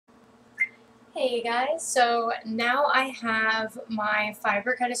Hey guys, so now I have my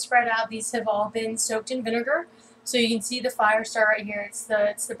fiber kind of spread out. These have all been soaked in vinegar. So you can see the firestar right here. It's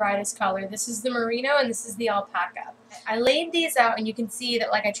the brightest color. This is the merino and this is the alpaca. I laid these out and you can see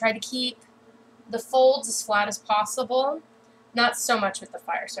that I tried to keep the folds as flat as possible. Not so much with the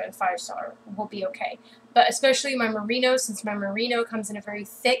firestar. The firestar will be okay. But especially my merino, since my merino comes in a very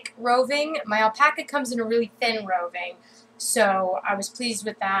thick roving, my alpaca comes in a really thin roving. So I was pleased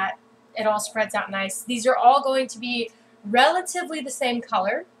with that. It all spreads out nice. These are all going to be relatively the same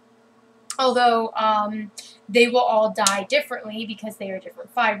color, although they will all dye differently because they are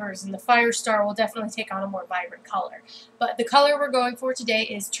different fibers, and the firestar will definitely take on a more vibrant color. But the color we're going for today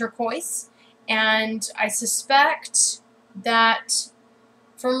is turquoise, and I suspect that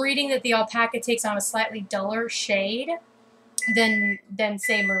from reading that the alpaca takes on a slightly duller shade than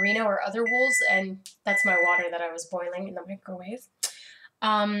say merino or other wools, and that's my water that I was boiling in the microwave.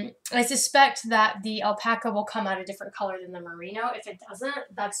 I suspect that the alpaca will come out a different color than the merino. If it doesn't,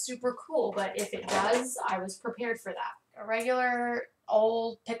 that's super cool, but if it does, I was prepared for that. A regular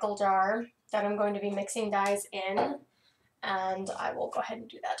old pickle jar that I'm going to be mixing dyes in, and I will go ahead and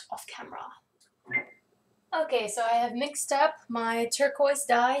do that off camera. Okay, so I have mixed up my turquoise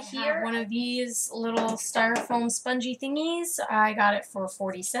dye here. One of these little styrofoam spongy thingies. I got it for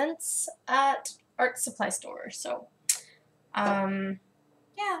 40 cents at art supply store. So,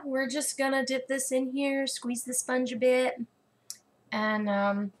 yeah, we're just gonna dip this in here, squeeze the sponge a bit, and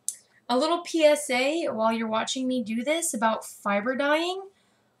a little PSA while you're watching me do this about fiber dyeing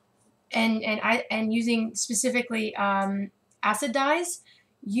and using specifically acid dyes.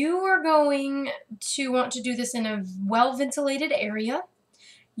 You are going to want to do this in a well-ventilated area.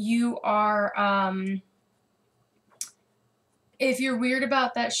 You are, if you're weird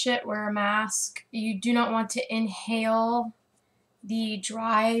about that shit, wear a mask. You do not want to inhale the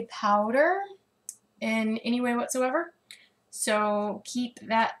dry powder in any way whatsoever. So keep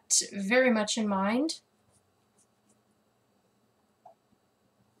that very much in mind.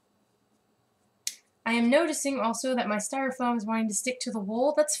 I am noticing also that my styrofoam is wanting to stick to the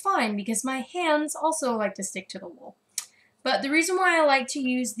wool. That's fine because my hands also like to stick to the wool. But the reason why I like to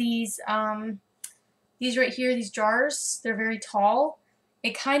use these right here, these jars, they're very tall.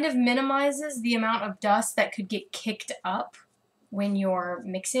 It kind of minimizes the amount of dust that could get kicked up when you're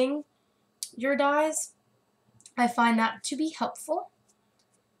mixing your dyes. I find that to be helpful.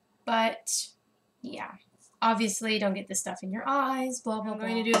 But yeah, obviously don't get this stuff in your eyes, blah, blah, blah. What I'm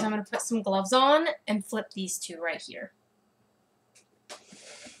going to do is I'm going to put some gloves on and flip these two right here.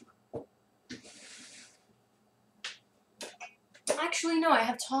 Actually, no, I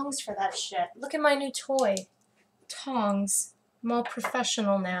have tongs for that shit. Look at my new toy. Tongs. I'm all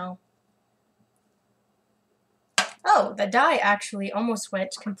professional now. Oh, the dye actually almost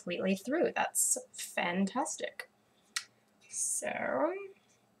went completely through. That's fantastic. So,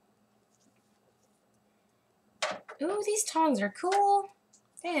 ooh, these tongs are cool.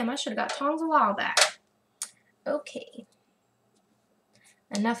 Damn, I should have got tongs a while back. Okay.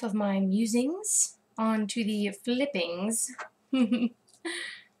 Enough of my musings. On to the flippings.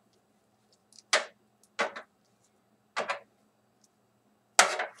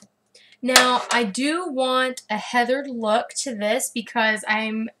 Now, I do want a heathered look to this because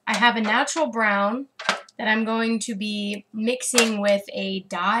I have a natural brown that I'm going to be mixing with a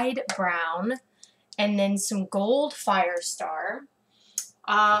dyed brown and then some gold firestar.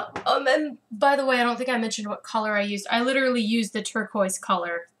 And by the way, I don't think I mentioned what color I used. I literally used the turquoise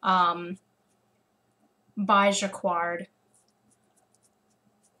color by Jacquard.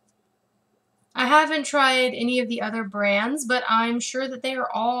 I haven't tried any of the other brands, but I'm sure that they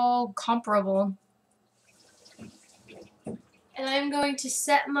are all comparable. And I'm going to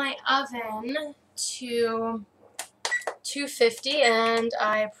set my oven to 250, and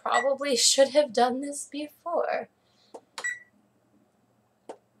I probably should have done this before.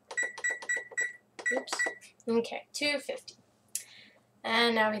 Oops. Okay, 250.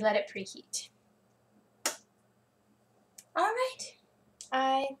 And now we let it preheat. Alright.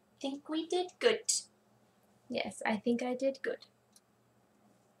 I think we did good. Yes, I think I did good.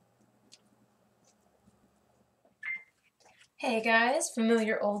 Hey guys,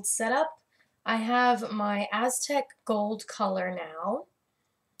 familiar old setup. I have my Aztec gold color now.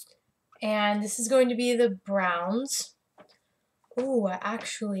 And this is going to be the browns. Ooh, I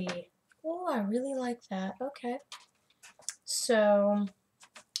really like that. Okay. So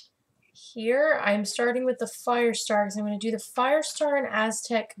here I'm starting with the firestar because I'm going to do the firestar and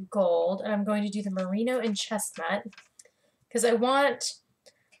Aztec gold, and I'm going to do the merino and chestnut because I want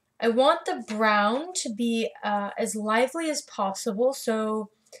the brown to be as lively as possible. So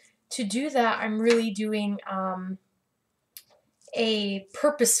to do that, I'm really doing a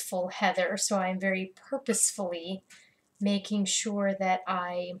purposeful heather, so I'm very purposefully making sure that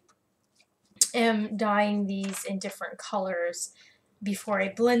I am dyeing these in different colors before I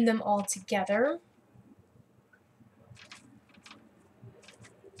blend them all together.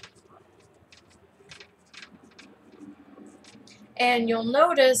 And you'll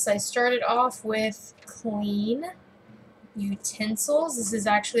notice I started off with clean utensils. This is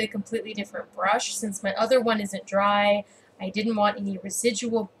actually a completely different brush since my other one isn't dry. I didn't want any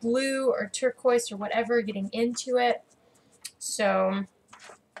residual blue or turquoise or whatever getting into it. So,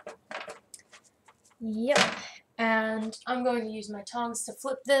 yep. And I'm going to use my tongs to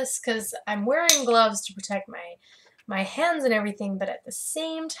flip this because I'm wearing gloves to protect my hands and everything, but at the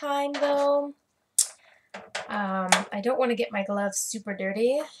same time though, I don't want to get my gloves super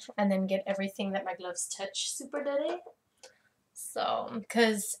dirty and then get everything that my gloves touch super dirty. So,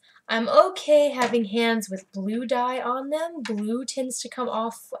 because I'm okay having hands with blue dye on them. Blue tends to come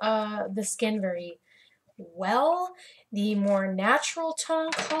off the skin very well. The more natural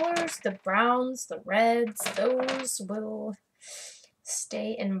tone colors, the browns, the reds, those will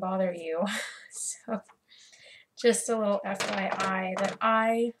stay and bother you. So, just a little FYI that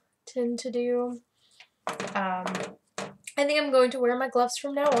I tend to do. I think I'm going to wear my gloves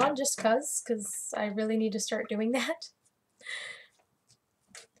from now on just because I really need to start doing that.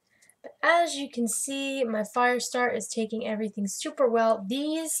 But as you can see, my firestar is taking everything super well.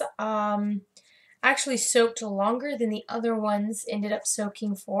 These actually soaked longer than the other ones ended up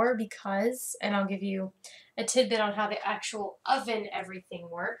soaking for because, and I'll give you a tidbit on how the actual oven everything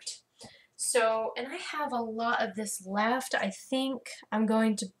worked. So, and I have a lot of this left. I think I'm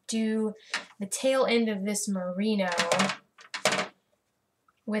going to do the tail end of this merino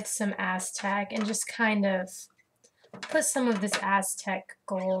with some aztec and just kind of put some of this aztec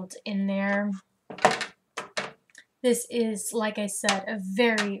gold in there. This is, like I said, a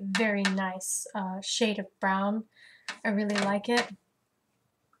very, very nice shade of brown. I really like it.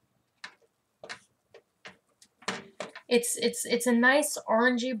 It's a nice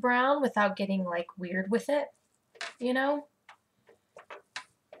orangey brown without getting like weird with it, you know?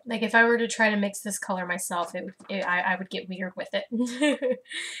 Like if I were to try to mix this color myself, I would get weird with it.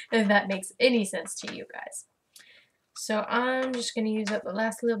 If that makes any sense to you guys. So I'm just going to use up the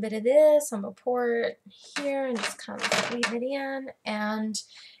last little bit of this. I'm going to pour it here and just kind of leave it in. And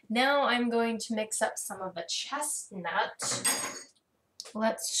now I'm going to mix up some of the chestnut.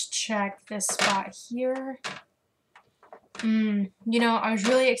 Let's check this spot here. You know, I was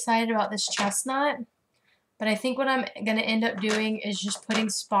really excited about this chestnut, but I think what I'm going to end up doing is just putting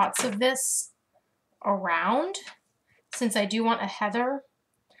spots of this around, since I do want a heather.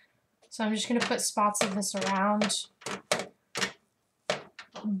 So I'm just going to put spots of this around.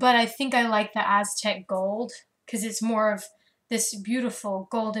 But I think I like the Aztec gold because it's more of this beautiful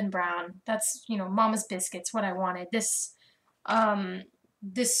golden brown. That's, you know, Mama's biscuits, what I wanted. This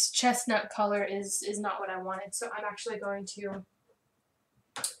this chestnut color is not what I wanted. So I'm actually going to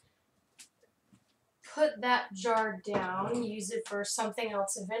put that jar down, use it for something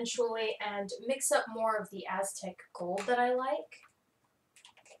else eventually, and mix up more of the Aztec gold that I like.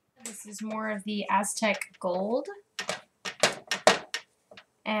 This is more of the Aztec gold.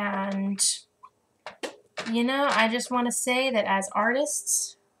 And, you know, I just want to say that as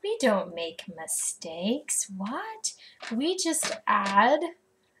artists, we don't make mistakes. What? We just add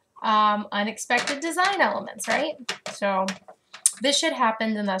unexpected design elements, right? So this shit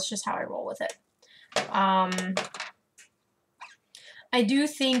happened, and that's just how I roll with it. I do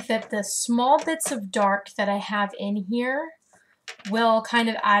think that the small bits of dark that I have in here will kind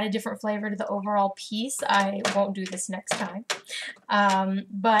of add a different flavor to the overall piece. I won't do this next time.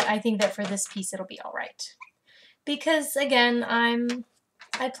 But I think that for this piece it'll be alright. Because again,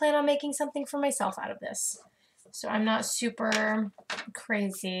 I plan on making something for myself out of this. So I'm not super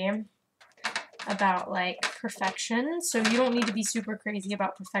crazy about like perfection. So you don't need to be super crazy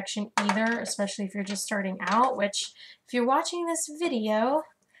about perfection either, especially if you're just starting out, which if you're watching this video,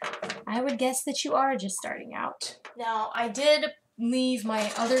 I would guess that you are just starting out. Now, I did leave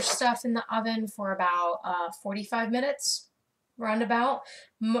my other stuff in the oven for about 45 minutes, roundabout.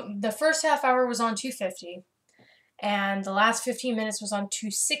 The first half hour was on 250, and the last 15 minutes was on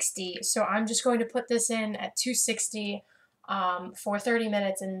 260. So I'm just going to put this in at 260 for 30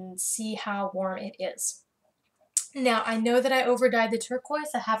 minutes and see how warm it is. Now, I know that I overdyed the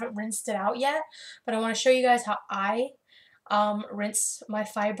turquoise. I haven't rinsed it out yet, but I want to show you guys how I rinse my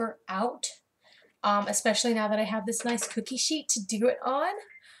fiber out. Especially now that I have this nice cookie sheet to do it on.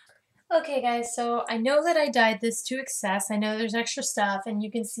 Okay guys, so I know that I dyed this to excess. I know there's extra stuff, and you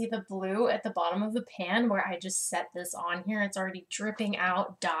can see the blue at the bottom of the pan where I just set this on here. It's already dripping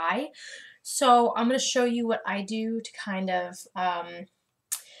out dye. So I'm going to show you what I do to kind of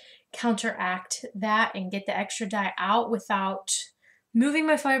counteract that and get the extra dye out without moving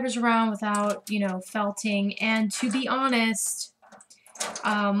my fibers around, without, you know, felting. And to be honest,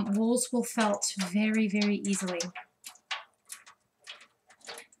 wools will felt very, very easily.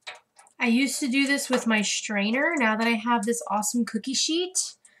 I used to do this with my strainer. Now that I have this awesome cookie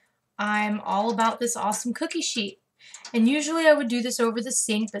sheet, I'm all about this awesome cookie sheet. And usually I would do this over the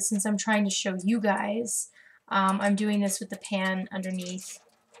sink, but since I'm trying to show you guys, I'm doing this with the pan underneath.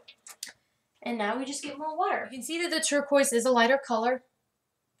 And now we just get more water. You can see that the turquoise is a lighter color,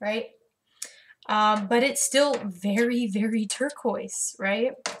 right? But it's still very, very turquoise,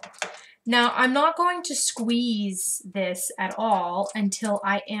 right? Now, I'm not going to squeeze this at all until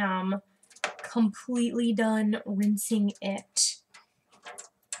I am completely done rinsing it.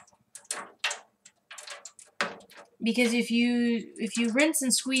 Because if you rinse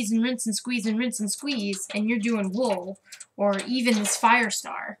and squeeze and rinse and squeeze and rinse and squeeze and you're doing wool or even this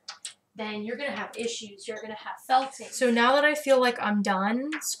firestar, then you're going to have issues. You're going to have felting. So now that I feel like I'm done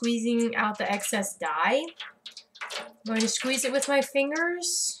squeezing out the excess dye, I'm going to squeeze it with my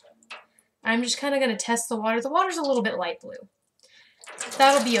fingers. I'm just kind of going to test the water. The water's a little bit light blue.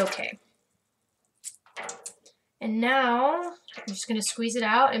 That'll be okay. And now I'm just going to squeeze it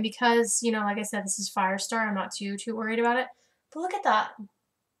out. And because, you know, like I said, this is firestar, I'm not too worried about it. But look at that.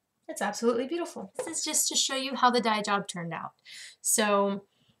 It's absolutely beautiful. This is just to show you how the dye job turned out. So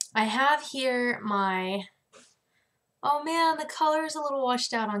I have here my, oh man, the color is a little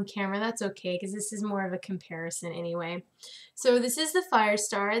washed out on camera. That's okay, because this is more of a comparison anyway. So this is the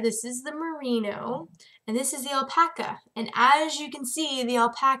firestar, this is the merino, and this is the alpaca. And as you can see, the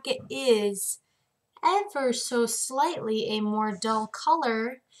alpaca is ever so slightly a more dull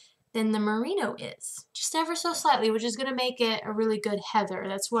color than the merino is. Just ever so slightly, which is going to make it a really good heather.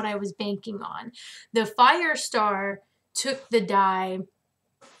 That's what I was banking on. The firestar took the dye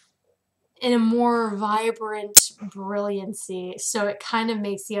in a more vibrant brilliancy, so it kind of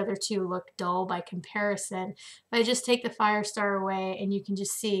makes the other two look dull by comparison. If I just take the firestar away, and you can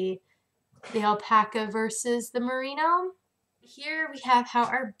just see the alpaca versus the merino. Here we have how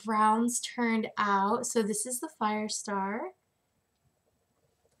our browns turned out. So this is the firestar,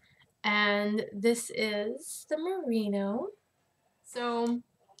 and this is the merino. So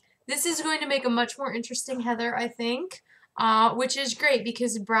this is going to make a much more interesting heather, I think. Which is great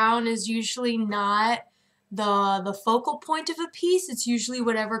because brown is usually not the focal point of a piece. It's usually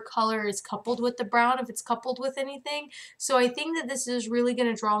whatever color is coupled with the brown, if it's coupled with anything. So I think that this is really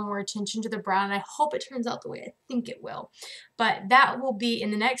going to draw more attention to the brown, and I hope it turns out the way I think it will. But that will be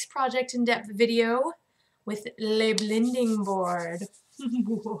in the next project in-depth video with Le Blending Board.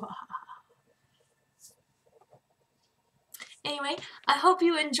 Anyway, I hope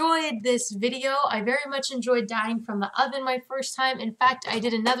you enjoyed this video. I very much enjoyed dyeing from the oven my first time. In fact, I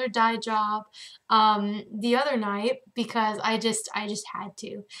did another dye job the other night because I just had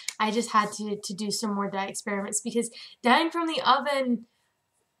to. I just had to do some more dye experiments because dyeing from the oven,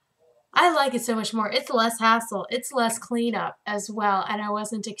 I like it so much more. It's less hassle. It's less cleanup as well, and I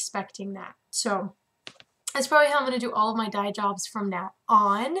wasn't expecting that. So that's probably how I'm going to do all of my dye jobs from now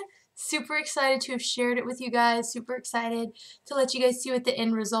on. Super excited to have shared it with you guys. Super excited to let you guys see what the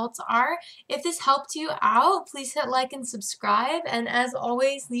end results are. If this helped you out, please hit like and subscribe. And as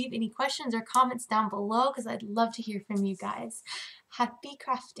always, leave any questions or comments down below because I'd love to hear from you guys. Happy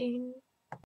crafting!